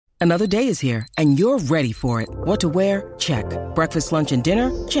Another day is here, and you're ready for it. What to wear? Check. Breakfast, lunch, and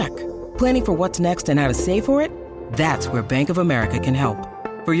dinner? Check. Planning for what's next and how to save for it? That's where Bank of America can help.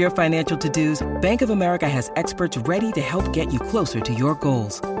 For your financial to-dos, Bank of America has experts ready to help get you closer to your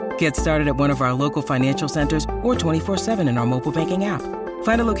goals. Get started at one of our local financial centers or 24/7 in our mobile banking app.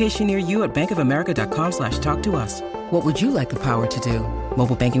 Find a location near you at bankofamerica.com/talktous. What would you like the power to do?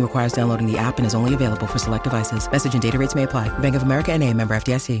 Mobile banking requires downloading the app and is only available for select devices. Message and data rates may apply. Bank of America N.A., member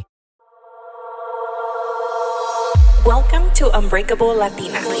FDIC. Welcome to Unbreakable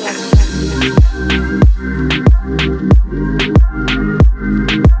Latina.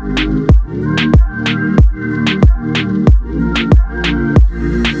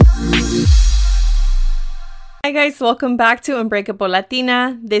 Hi guys, welcome back to Unbreakable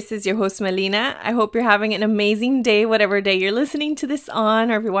Latina. This is your host Melina. I hope you're having an amazing day, whatever day you're listening to this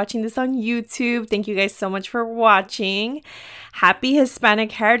on, or if you're watching this on YouTube. Thank you guys so much for watching. Happy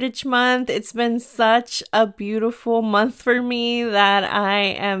Hispanic Heritage Month. It's been such a beautiful month for me that I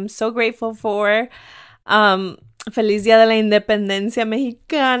am so grateful for. Feliz Día de la Independencia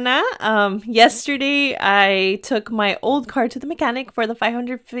Mexicana. Yesterday, I took my old car to the mechanic for the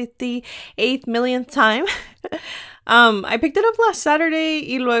 558th millionth time. I picked it up last Saturday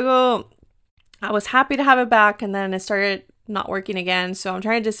y luego I was happy to have it back, and then it started not working again. So I'm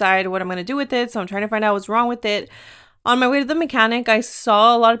trying to decide what I'm going to do with it. So I'm trying to find out what's wrong with it. On my way to the mechanic, I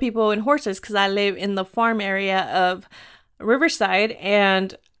saw a lot of people in horses because I live in the farm area of Riverside,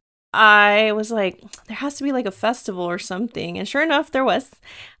 and I was like, there has to be like a festival or something. And sure enough, there was.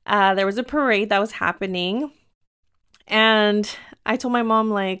 There was a parade that was happening. And I told my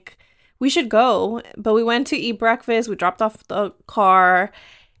mom, like, we should go. But we went to eat breakfast. We dropped off the car.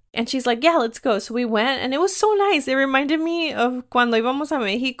 And she's like, yeah, let's go. So we went, and it was so nice. It reminded me of cuando íbamos a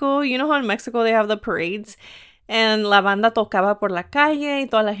Mexico. You know how in Mexico they have the parades? And la banda tocaba por la calle y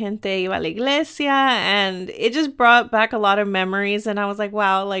toda la gente iba a la iglesia. And it just brought back a lot of memories. And I was like,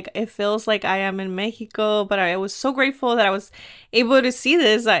 wow, like it feels like I am in Mexico. But I was so grateful that I was able to see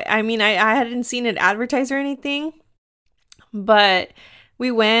this. I mean, I hadn't seen it advertised or anything. But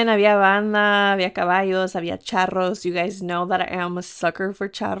we went, había banda, había caballos, había charros. You guys know that I am a sucker for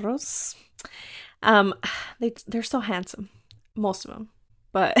charros. They're so handsome. Most of them.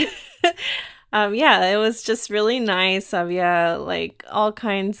 But... yeah, it was just really nice. Había like all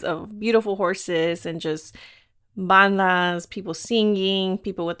kinds of beautiful horses and just bandas, people singing,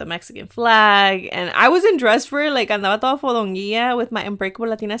 people with the Mexican flag. And I wasn't dressed for it. Like, andaba toda fodonguilla with my Unbreakable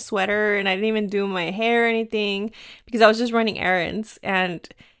Latina sweater, and I didn't even do my hair or anything because I was just running errands. And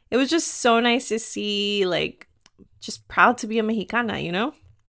it was just so nice to see, like, just proud to be a Mexicana, you know?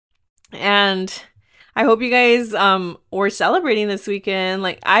 And I hope you guys were celebrating this weekend.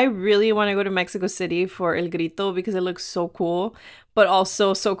 Like, I really want to go to Mexico City for El Grito because it looks so cool, but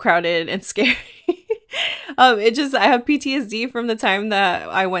also so crowded and scary. I have PTSD from the time that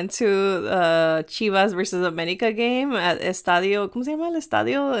I went to Chivas versus America game at Estadio, ¿cómo se llama el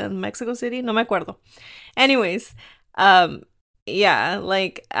estadio in Mexico City? No me acuerdo. Anyways, yeah,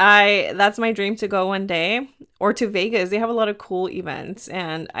 like that's my dream, to go one day, or to Vegas. They have a lot of cool events,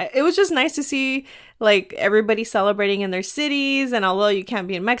 and it was just nice to see like everybody celebrating in their cities. And although you can't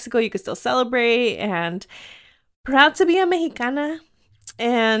be in Mexico, you could still celebrate, and proud to be a Mexicana.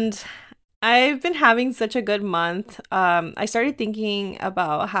 And I've been having such a good month. I started thinking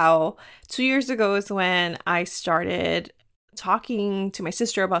about how 2 years ago is when I started talking to my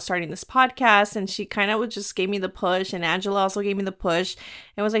sister about starting this podcast, and she kind of just gave me the push, and Angela also gave me the push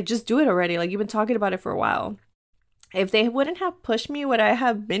and was like, just do it already. Like, you've been talking about it for a while. If they wouldn't have pushed me, would I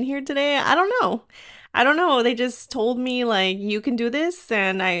have been here today? I don't know. They just told me, like, you can do this,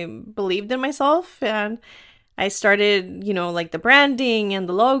 and I believed in myself, and I started, you know, like the branding and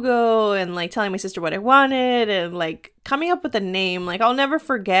the logo, and like telling my sister what I wanted, and like coming up with a name. Like, I'll never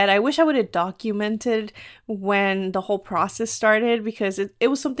forget. I wish I would have documented when the whole process started, because it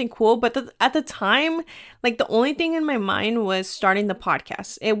was something cool. But at the time, like, the only thing in my mind was starting the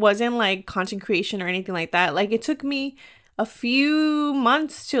podcast. It wasn't like content creation or anything like that. Like, it took me a few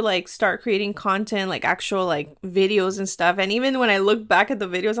months to like start creating content, like actual like videos and stuff. And even when I look back at the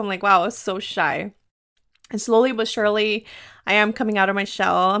videos, I'm like, wow, I was so shy. And slowly but surely, I am coming out of my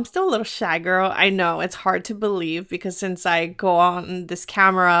shell. I'm still a little shy girl. I know it's hard to believe, because since I go on this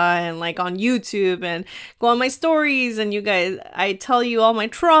camera and like on YouTube and go on my stories, and you guys, I tell you all my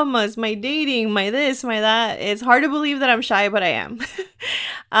traumas, my dating, my this, my that. It's hard to believe that I'm shy, but I am.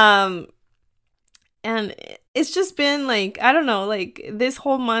 And it's just been like, I don't know, like this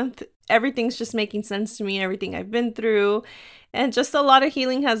whole month, everything's just making sense to me, everything I've been through. And just a lot of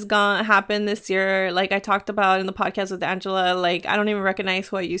healing has happened this year. Like I talked about in the podcast with Angela, like I don't even recognize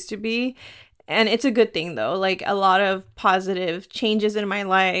who I used to be. And it's a good thing though, like a lot of positive changes in my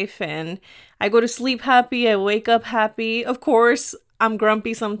life. And I go to sleep happy, I wake up happy. Of course, I'm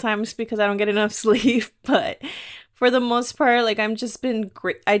grumpy sometimes because I don't get enough sleep, but for the most part, like I just been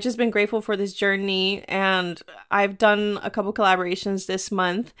grateful for this journey. And I've done a couple collaborations this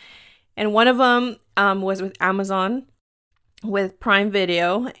month, and one of them was with Amazon, with Prime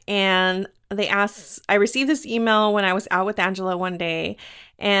Video. And I received this email when I was out with Angela one day,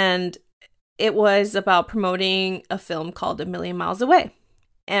 and it was about promoting a film called A Million Miles Away.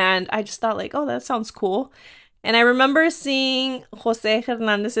 And I just thought like, oh, that sounds cool. And I remember seeing Jose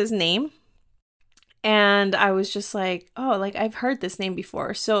Hernandez's name, and I was just like, oh, like I've heard this name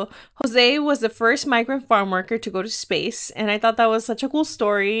before. So Jose was the first migrant farm worker to go to space, and I thought that was such a cool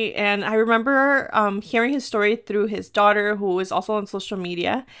story. And I remember hearing his story through his daughter, who is also on social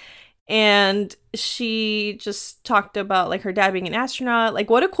media. And she just talked about like her dad being an astronaut. Like,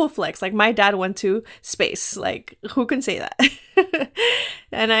 what a cool flex. Like, my dad went to space. Like, who can say that?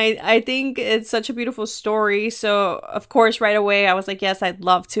 And I think it's such a beautiful story. So, of course, right away, I was like, yes, I'd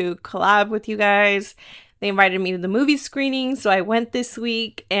love to collab with you guys. They invited me to the movie screening, so I went this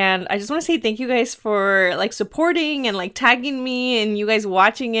week. And I just want to say thank you guys for like supporting and like tagging me and you guys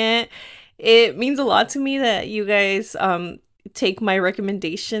watching it. It means a lot to me that you guys take my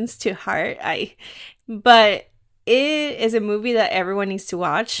recommendations to heart. But it is a movie that everyone needs to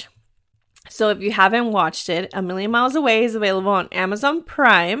watch. So if you haven't watched it, A Million Miles Away is available on Amazon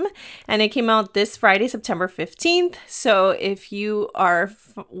Prime, and it came out this Friday, September 15th. So if you are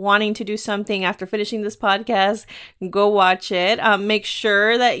wanting to do something after finishing this podcast, go watch it. Make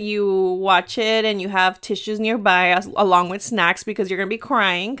sure that you watch it and you have tissues nearby along with snacks, because you're going to be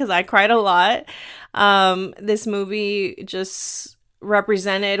crying, because I cried a lot. This movie just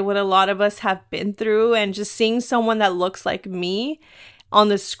represented what a lot of us have been through, and just seeing someone that looks like me on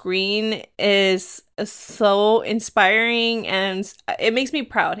the screen is so inspiring, and it makes me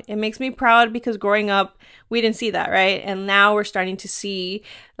proud. It makes me proud because growing up, we didn't see that, right? And now we're starting to see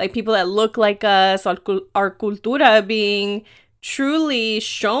like people that look like us, our cultura being truly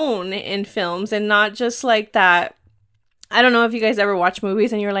shown in films, and not just like that. I don't know if you guys ever watch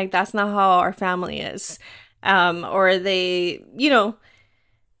movies and you're like, that's not how our family is. Or they,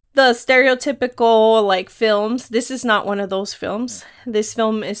 the stereotypical like films. This is not one of those films. This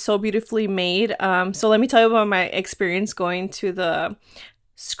film is so beautifully made. So let me tell you about my experience going to the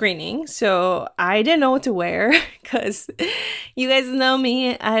screening. So I didn't know what to wear because you guys know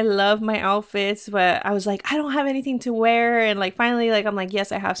me. I love my outfits, but I was like, I don't have anything to wear. And like finally, like I'm like,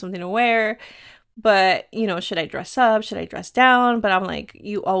 yes, I have something to wear. But, should I dress up? Should I dress down? But I'm like,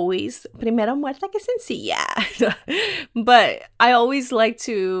 you always, primero muerta que sencilla. But I always like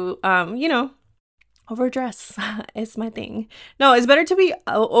to, overdress. It's my thing. No, it's better to be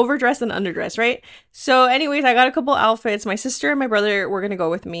overdressed than underdressed, right? So anyways, I got a couple outfits. My sister and my brother were going to go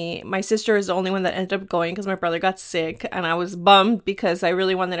with me. My sister is the only one that ended up going because my brother got sick. And I was bummed because I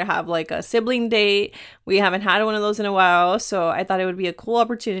really wanted to have like a sibling date. We haven't had one of those in a while. So I thought it would be a cool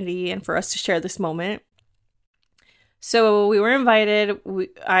opportunity and for us to share this moment. So we were invited.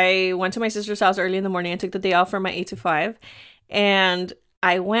 I went to my sister's house early in the morning. I took the day off from my 8 to 5. And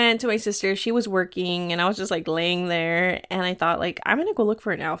I went to my sister. She was working, and I was just like laying there, and I thought like, I'm gonna go look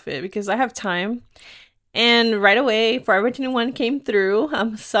for an outfit because I have time. And right away, Forever 21 came through.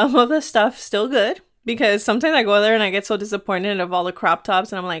 Some of the stuff still good, because sometimes I go there and I get so disappointed of all the crop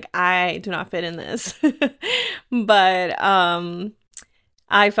tops, and I'm like, I do not fit in this. But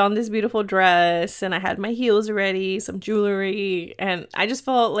I found this beautiful dress, and I had my heels ready, some jewelry, and I just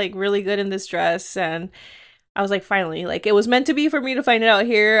felt like really good in this dress. And I was like, finally, like it was meant to be for me to find it out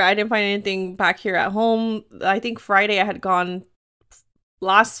here. I didn't find anything back here at home. I think Friday I had gone,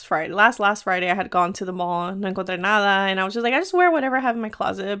 last Friday I had gone to the mall, no encontré nada, and I was just like, I just wear whatever I have in my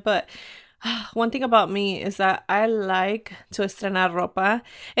closet. But one thing about me is that I like to estrenar ropa,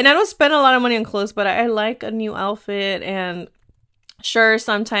 and I don't spend a lot of money on clothes, but I like a new outfit. And sure,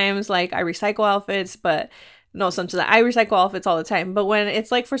 sometimes like I recycle outfits, but no, sometimes I recycle outfits all the time. But when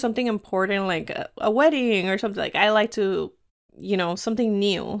it's like for something important, like a wedding or something, like I like to, something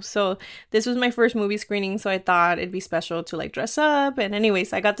new. So this was my first movie screening, so I thought it'd be special to like dress up. And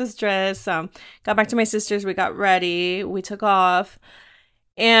anyways, I got this dress, got back to my sister's, we got ready, we took off.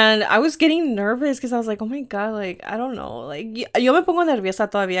 And I was getting nervous because I was like, oh my God, like, I don't know. Like, yo me pongo nerviosa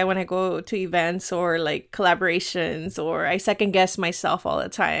todavía when I go to events or like collaborations, or I second guess myself all the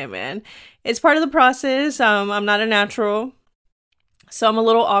time. And it's part of the process. I'm not a natural. So I'm a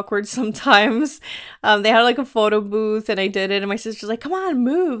little awkward sometimes. They had like a photo booth and I did it, and my sister's like, come on,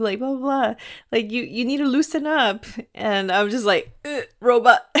 move, like blah blah blah. Like you need to loosen up. And I'm just like,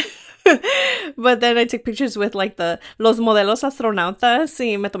 robot. But then I took pictures with like the los modelos astronautas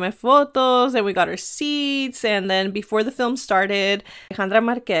y me tomé fotos and we got our seats. And then before the film started, Alejandra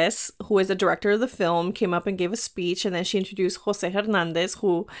Marquez, who is the director of the film, came up and gave a speech, and then she introduced Jose Hernandez,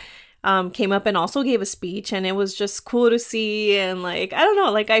 who came up and also gave a speech, and it was just cool to see. And like, I don't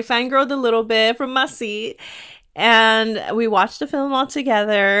know, like I fangirled a little bit from my seat, and we watched the film all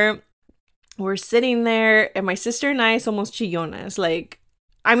together. We're sitting there, and my sister and I somos chillonas. Like,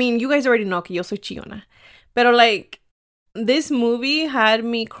 I mean, you guys already know que yo soy chillona, pero like this movie had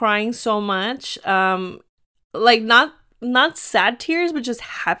me crying so much. Like not sad tears, but just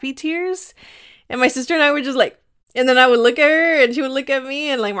happy tears. And my sister and I were just like, and then I would look at her and she would look at me,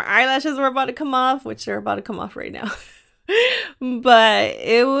 and like my eyelashes were about to come off, which they're about to come off right now. But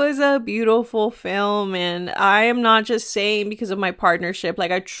it was a beautiful film, and I am not just saying because of my partnership.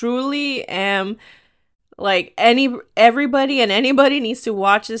 Like I truly am, like everybody and anybody needs to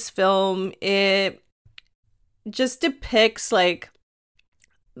watch this film. It just depicts like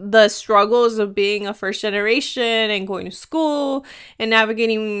the struggles of being a first generation and going to school and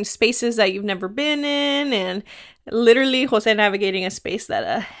navigating spaces that you've never been in, and literally Jose navigating a space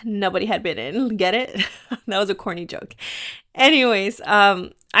that nobody had been in. Get it? That was a corny joke. Anyways,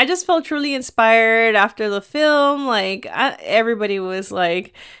 I just felt truly inspired after the film. Like everybody was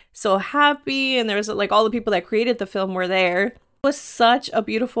like so happy, and there was like all the people that created the film were there. It was such a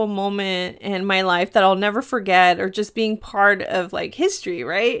beautiful moment in my life that I'll never forget, or just being part of like history,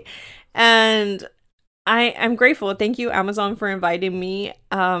 right? And I'm grateful. Thank you, Amazon, for inviting me.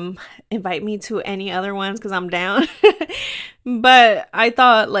 Invite me to any other ones because I'm down. But I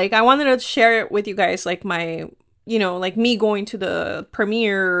thought like I wanted to share it with you guys, like my, you know, like me going to the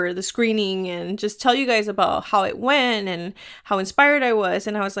premiere or the screening, and just tell you guys about how it went and how inspired I was.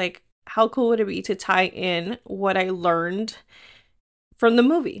 And I was like, how cool would it be to tie in what I learned from the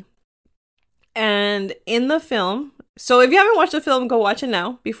movie? And in the film, so if you haven't watched the film, go watch it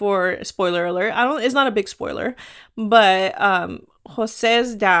now before spoiler alert. It's not a big spoiler, but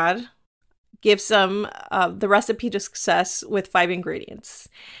Jose's dad gives them the recipe to success with 5 ingredients.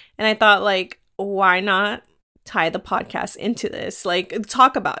 And I thought, like, why not tie the podcast into this? Like,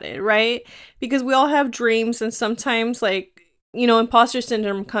 talk about it, right? Because we all have dreams, and sometimes, like, you know, imposter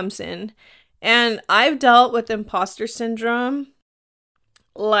syndrome comes in. And I've dealt with imposter syndrome,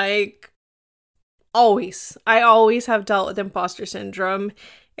 like, I always have dealt with imposter syndrome.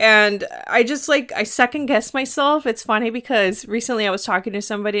 And I just like, I second guess myself. It's funny because recently I was talking to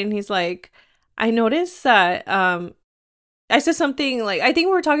somebody and he's like, I noticed that I said something like, I think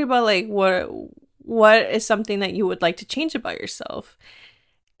we were talking about like what is something that you would like to change about yourself.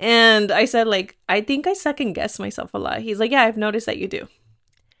 And I said, like, I think I second guess myself a lot. He's like, yeah, I've noticed that you do.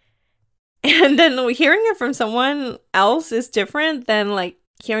 And then hearing it from someone else is different than like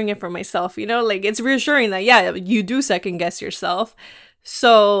hearing it from myself, you know, like it's reassuring that, yeah, you do second guess yourself.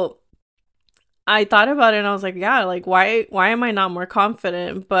 So I thought about it and I was like, yeah, like why am I not more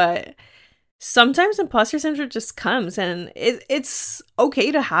confident? But sometimes imposter syndrome just comes, and it's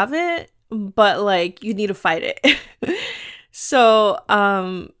okay to have it, but like you need to fight it. So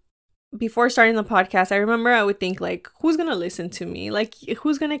before starting the podcast, I remember I would think like, who's gonna listen to me? Like,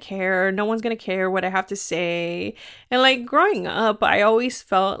 who's gonna care? No one's gonna care what I have to say. And like growing up, I always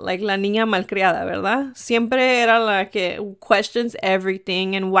felt like la niña malcriada, ¿verdad? Siempre era la que questions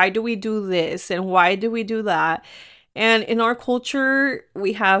everything, and why do we do this? And why do we do that? And in our culture,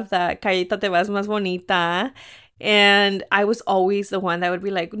 we have that callita te vas más bonita. And I was always the one that would be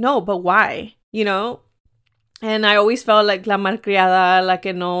like, no, but why? You know? And I always felt like la malcriada, la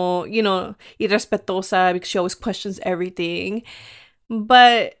que no, you know, irrespetuosa, because she always questions everything.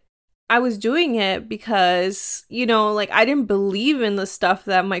 But I was doing it because, you know, like I didn't believe in the stuff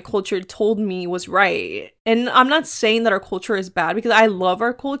that my culture told me was right. And I'm not saying that our culture is bad, because I love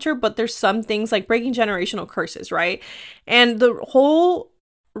our culture, but there's some things like breaking generational curses, right? And the whole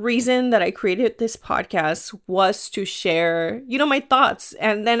reason that I created this podcast was to share, you know, my thoughts.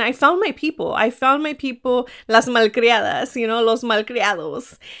 And then I found my people, las malcriadas, you know, los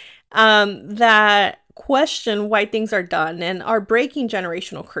malcriados, that question why things are done and are breaking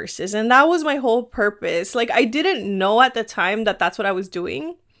generational curses. And that was my whole purpose. Like, I didn't know at the time that that's what I was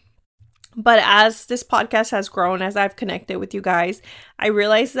doing. But as this podcast has grown, as I've connected with you guys, I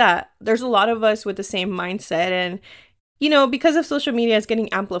realized that there's a lot of us with the same mindset. And you know, because of social media, it's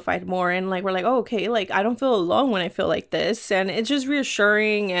getting amplified more. And like, we're like, oh, okay, like I don't feel alone when I feel like this. And it's just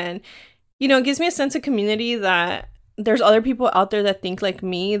reassuring. And, you know, it gives me a sense of community that there's other people out there that think like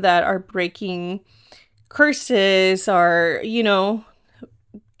me, that are breaking curses, are,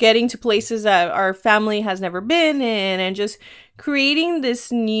 getting to places that our family has never been in, and just creating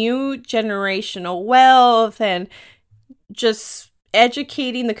this new generational wealth, and just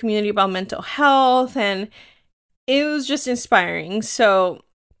educating the community about mental health. And it was just inspiring. So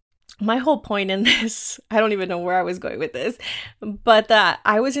my whole point in this, I don't even know where I was going with this, but that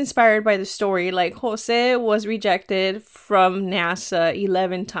I was inspired by the story. Like, Jose was rejected from NASA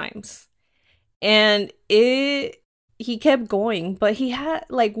 11 times, and he kept going. But he had,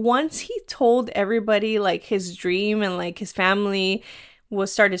 like, once he told everybody like his dream, and like his family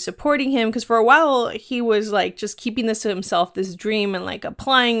started supporting him, because for a while he was like just keeping this to himself, this dream, and like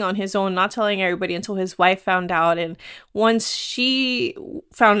applying on his own, not telling everybody, until his wife found out. And once she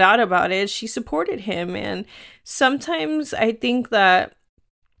found out about it, she supported him. And sometimes I think that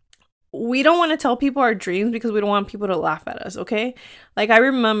we don't want to tell people our dreams because we don't want people to laugh at us, okay? Like, I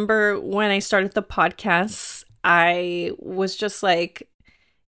remember when I started the podcast, I was just like,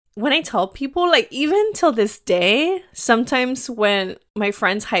 when I tell people, like, even till this day, sometimes when my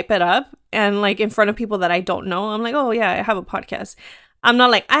friends hype it up and like in front of people that I don't know, I'm like, oh yeah, I have a podcast. I'm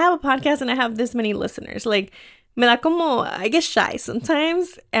not like, I have a podcast and I have this many listeners. Like, me da como, I get shy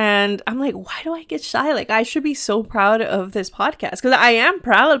sometimes, and I'm like, why do I get shy? Like, I should be so proud of this podcast, because I am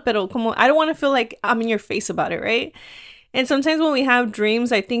proud, but I don't want to feel like I'm in your face about it, right? And sometimes when we have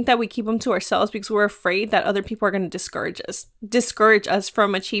dreams, I think that we keep them to ourselves because we're afraid that other people are going to discourage us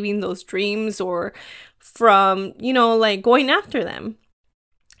from achieving those dreams, or from, like, going after them.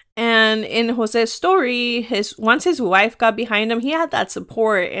 And in Jose's story, once his wife got behind him, he had that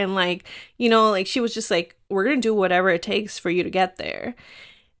support. And like, like, she was just like, we're going to do whatever it takes for you to get there.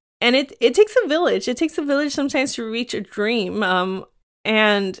 And it takes a village. It takes a village sometimes to reach a dream.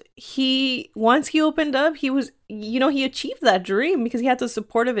 And once he opened up, he was, he achieved that dream because he had the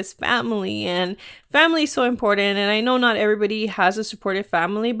support of his family, and family is so important. And I know not everybody has a supportive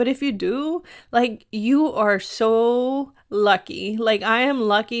family, but if you do, like, you are so lucky. Like, I am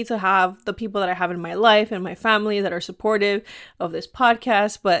lucky to have the people that I have in my life and my family that are supportive of this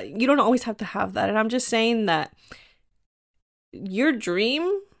podcast, but you don't always have to have that. And I'm just saying that your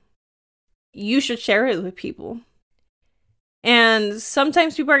dream, you should share it with people. And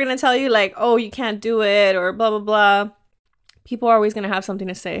sometimes people are going to tell you like, oh, you can't do it, or blah, blah, blah. People are always going to have something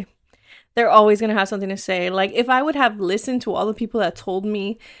to say. They're always going to have something to say. Like, if I would have listened to all the people that told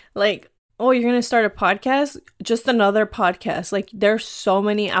me like, oh, you're going to start a podcast, just another podcast, like, there's so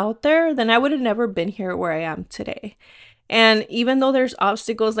many out there, then I would have never been here where I am today. And even though there's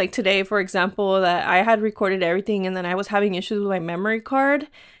obstacles, like today, for example, that I had recorded everything and then I was having issues with my memory card.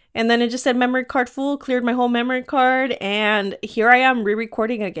 And then it just said memory card full, cleared my whole memory card, and here I am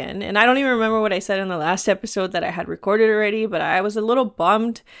re-recording again. And I don't even remember what I said in the last episode that I had recorded already, but I was a little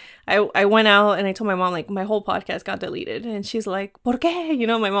bummed. I went out and I told my mom, like, my whole podcast got deleted. And she's like, ¿Por qué?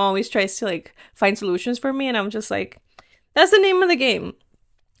 My mom always tries to, like, find solutions for me. And I'm just like, that's the name of the game.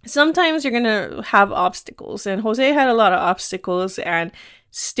 Sometimes you're going to have obstacles. And Jose had a lot of obstacles and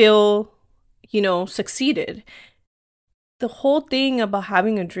still, succeeded. The whole thing about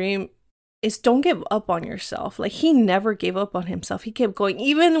having a dream is don't give up on yourself. Like, he never gave up on himself. He kept going.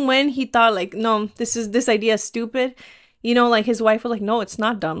 Even when he thought like, no, this idea is stupid. Like, his wife was like, no, it's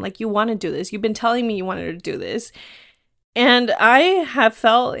not dumb. Like, you want to do this. You've been telling me you wanted to do this. And I have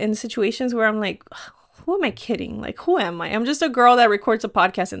felt in situations where I'm like, who am I kidding? Like, who am I? I'm just a girl that records a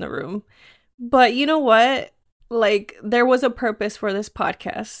podcast in the room. But you know what? Like, there was a purpose for this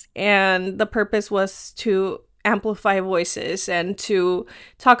podcast. And the purpose was to amplify voices and to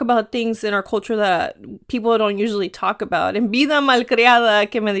talk about things in our culture that people don't usually talk about. And be the malcriada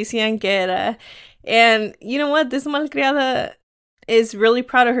que me decían que era. And you know what? This malcriada is really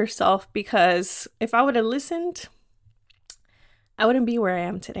proud of herself, because if I would have listened, I wouldn't be where I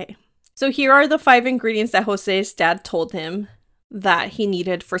am today. So here are the 5 ingredients that Jose's dad told him that he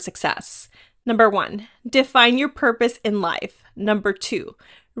needed for success. Number 1, define your purpose in life. Number 2,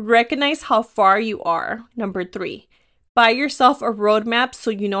 recognize how far you are. Number 3, buy yourself a roadmap so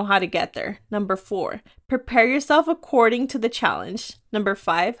you know how to get there. Number 4, prepare yourself according to the challenge. Number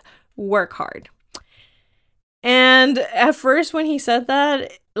 5, work hard. And at first when he said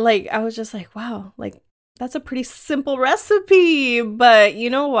that, like, I was just like, wow, like, that's a pretty simple recipe. But you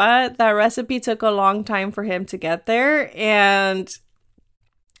know what? That recipe took a long time for him to get there. And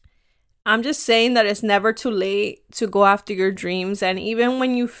I'm just saying that it's never too late to go after your dreams. And even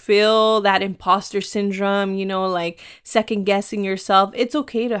when you feel that imposter syndrome, like second guessing yourself, it's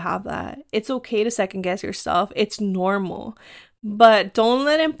okay to have that. It's okay to second guess yourself. It's normal. But don't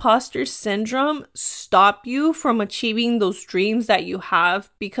let imposter syndrome stop you from achieving those dreams that you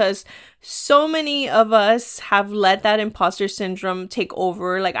have, because so many of us have let that imposter syndrome take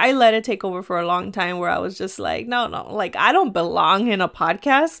over. Like, I let it take over for a long time, where I was just like, no, like, I don't belong in a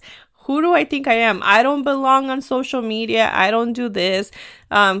podcast. Who do I think I am? I don't belong on social media. I don't do this.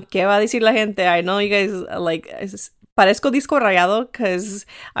 ¿Qué va a decir la gente? I know you guys parezco disco rayado because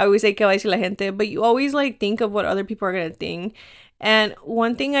I always say que va a decir la gente, but you always like think of what other people are gonna think. And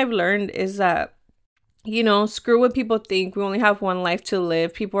one thing I've learned is that, screw what people think. We only have one life to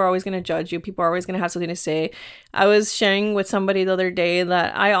live. People are always gonna judge you. People are always gonna have something to say. I was sharing with somebody the other day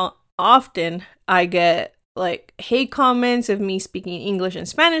that I get like hate comments of me speaking English and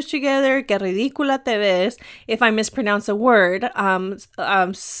Spanish together. Que ridícula te ves. If I mispronounce a word,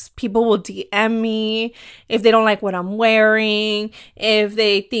 people will DM me if they don't like what I'm wearing, if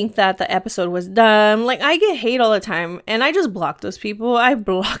they think that the episode was dumb. Like, I get hate all the time, and I just block those people. I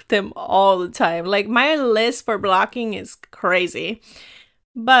block them all the time. Like, my list for blocking is crazy.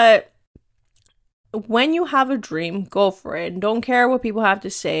 But when you have a dream, go for it. Don't care what people have to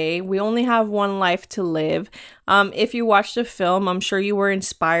say. We only have one life to live. If you watched the film, I'm sure you were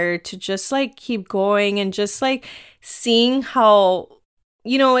inspired to just like keep going and just like seeing how,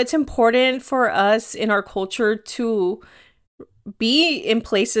 it's important for us in our culture to be in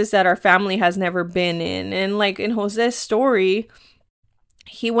places that our family has never been in. And like in Jose's story,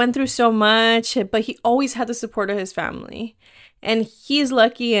 he went through so much, but he always had the support of his family. And he's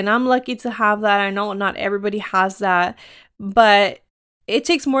lucky, and I'm lucky to have that. I know not everybody has that, but it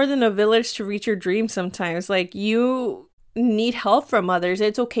takes more than a village to reach your dreams sometimes. Like, you need help from others.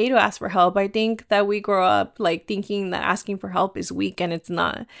 It's okay to ask for help. I think that we grow up like thinking that asking for help is weak, and it's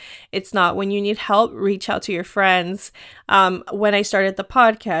not. It's not. When you need help, reach out to your friends. When I started the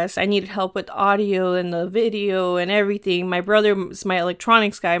podcast, I needed help with audio and the video and everything. My brother's my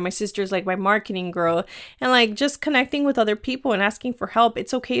electronics guy. My sister's like my marketing girl. And like just connecting with other people and asking for help.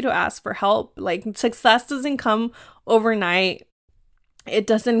 It's okay to ask for help. Like, success doesn't come overnight. It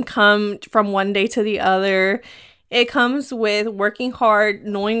doesn't come from one day to the other. It comes with working hard,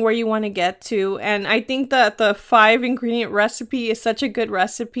 knowing where you want to get to. And I think that the 5-ingredient recipe is such a good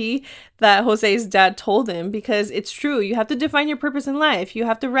recipe that Jose's dad told him, because it's true. You have to define your purpose in life. You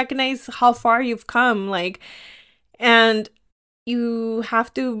have to recognize how far you've come, and you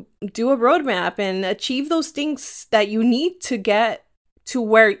have to do a roadmap and achieve those things that you need to get to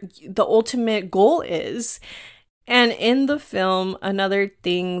where the ultimate goal is. And in the film, another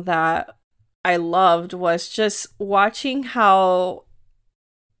thing that I loved was just watching how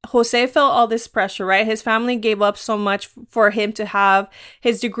Jose felt all this pressure, right? His family gave up so much for him to have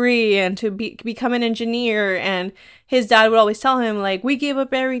his degree and to become an engineer. And his dad would always tell him, like, we gave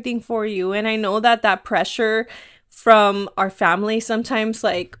up everything for you. And I know that pressure from our family sometimes,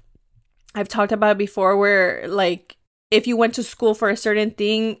 like, I've talked about it before, where, like, if you went to school for a certain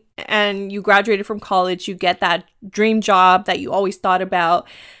thing and you graduated from college, you get that dream job that you always thought about.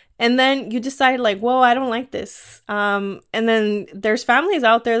 And then you decide, like, whoa, I don't like this. And then there's families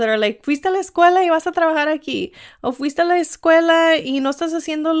out there that are like, fuiste a la escuela y vas a trabajar aquí. O fuiste a la escuela y no estás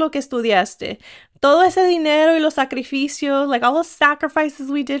haciendo lo que estudiaste. Todo ese dinero y los sacrificios, like all the sacrifices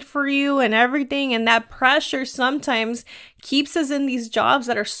we did for you and everything. And that pressure sometimes keeps us in these jobs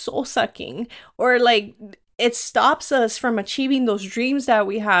that are soul sucking. Or like, it stops us from achieving those dreams that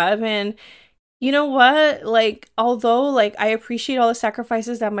we have. And you know what? Like, although, like, I appreciate all the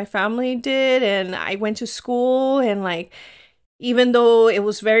sacrifices that my family did, and I went to school, and, like, even though it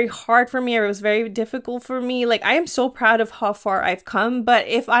was very hard for me, or it was very difficult for me, like, I am so proud of how far I've come. But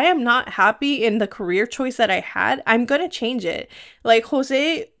if I am not happy in the career choice that I had, I'm gonna change it. Like,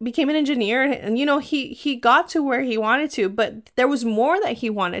 Jose became an engineer, and, he got to where he wanted to, but there was more that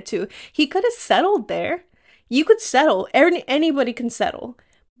he wanted to. He could have settled there. You could settle. Anybody can settle.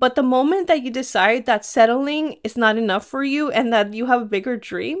 But the moment that you decide that settling is not enough for you and that you have bigger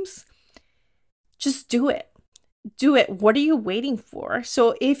dreams, just do it. Do it. What are you waiting for?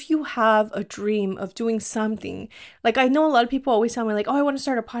 So if you have a dream of doing something, like, I know a lot of people always tell me, like, oh, I want to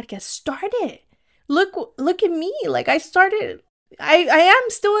start a podcast. Start it. Look at me. Like, I started, I am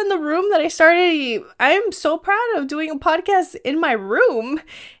still in the room that I started. I am so proud of doing a podcast in my room,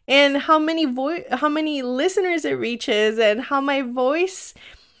 and how many listeners it reaches, and how my voice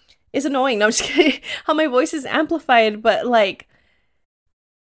is annoying. No, I'm just kidding. How my voice is amplified. But like,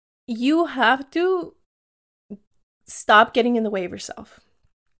 you have to stop getting in the way of yourself.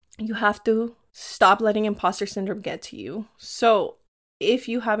 You have to stop letting imposter syndrome get to you. So if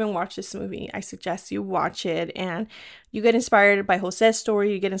you haven't watched this movie, I suggest you watch it, and you get inspired by Jose's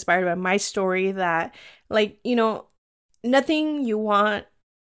story. You get inspired by my story, that, like, nothing you want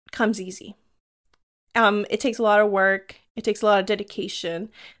comes easy. It takes a lot of work. It takes a lot of dedication.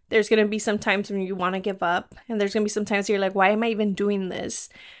 There's going to be some times when you want to give up, and there's going to be some times you're like, why am I even doing this?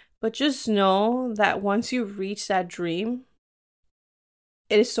 But just know that once you reach that dream,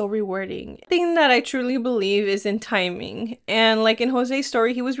 it is so rewarding. The thing that I truly believe is in timing. And like in Jose's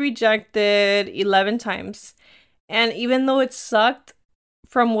story, he was rejected 11 times. And even though it sucked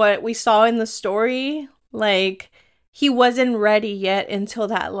from what we saw in the story, like he wasn't ready yet until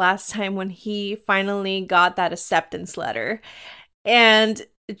that last time when he finally got that acceptance letter. And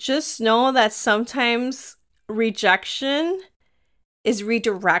just know that sometimes rejection is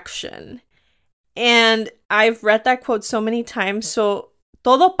redirection. And I've read that quote so many times. So,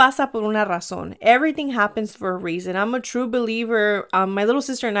 todo pasa por una razón. Everything happens for a reason. I'm a true believer. My little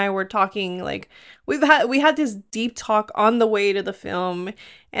sister and I were talking, like, we had this deep talk on the way to the film.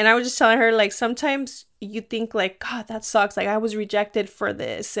 And I was just telling her, like, sometimes you think, like, God, that sucks. Like, I was rejected for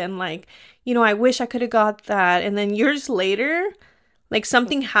this. And, like, you know, I wish I could have got that. And then years later, like,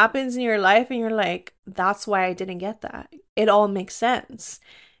 something happens in your life and you're like, that's why I didn't get that. It all makes sense.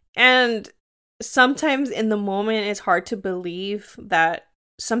 And sometimes in the moment, it's hard to believe that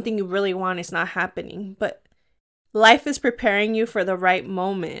something you really want is not happening. But life is preparing you for the right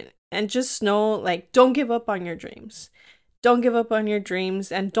moment. And just know, like, don't give up on your dreams. Don't give up on your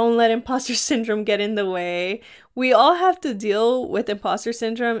dreams, and don't let imposter syndrome get in the way. We all have to deal with imposter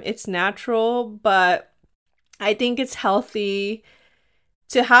syndrome. It's natural, but I think it's healthy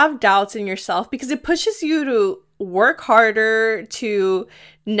to have doubts in yourself because it pushes you to work harder, to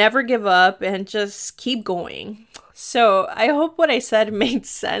never give up, and just keep going. So I hope what I said made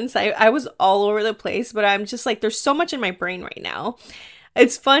sense. I was all over the place, but I'm just like, there's so much in my brain right now.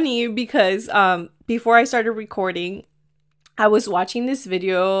 It's funny because before I started recording, I was watching this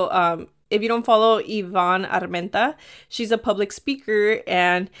video. If you don't follow Yvonne Armenta, she's a public speaker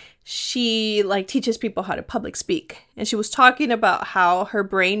and she like teaches people how to public speak. And she was talking about how her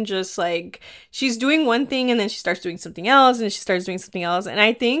brain just like, she's doing one thing and then she starts doing something else and she starts doing something else. And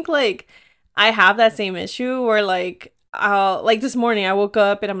I think like I have that same issue where like, like this morning I woke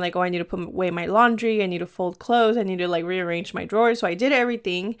up and I'm like, oh, I need to put away my laundry. I need to fold clothes. I need to like rearrange my drawers. So I did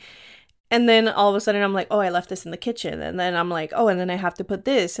everything. And then all of a sudden I'm like, oh, I left this in the kitchen. And then I'm like, oh, and then I have to put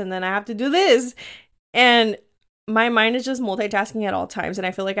this and then I have to do this. And my mind is just multitasking at all times. And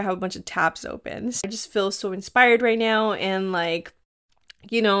I feel like I have a bunch of tabs open. So I just feel so inspired right now. And like,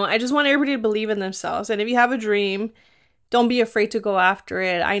 you know, I just want everybody to believe in themselves. And if you have a dream, don't be afraid to go after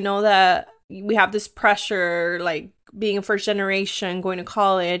it. I know that we have this pressure, like being a first generation, going to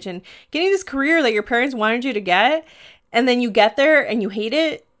college and getting this career that your parents wanted you to get. And then you get there and you hate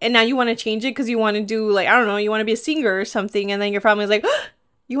it. And now you want to change it because you want to do, like, I don't know, you want to be a singer or something. And then your family's like, oh,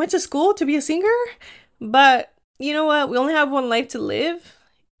 you went to school to be a singer? But you know what? We only have one life to live.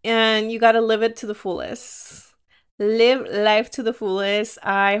 And you got to live it to the fullest. Live life to the fullest.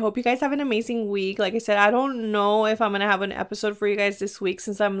 I hope you guys have an amazing week. Like I said, I don't know if I'm going to have an episode for you guys this week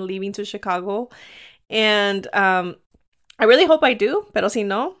since I'm leaving to Chicago. And I really hope I do. Pero si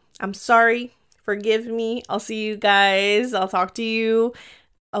no, I'm sorry. Forgive me. I'll see you guys. I'll talk to you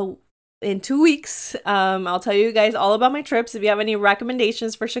in 2 weeks. I'll tell you guys all about my trips. If you have any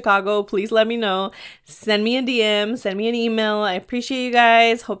recommendations for Chicago, please let me know. Send me a DM, send me an email. I appreciate you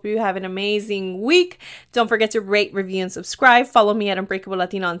guys. Hope you have an amazing week. Don't forget to rate, review, and subscribe. Follow me at Unbreakable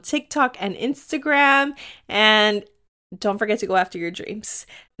Latina on TikTok and Instagram. And don't forget to go after your dreams.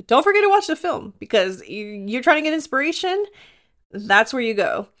 Don't forget to watch the film because you're trying to get inspiration. That's where you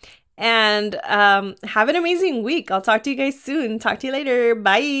go. And have an amazing week. I'll talk to you guys soon. Talk to you later.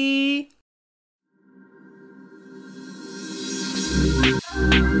 Bye.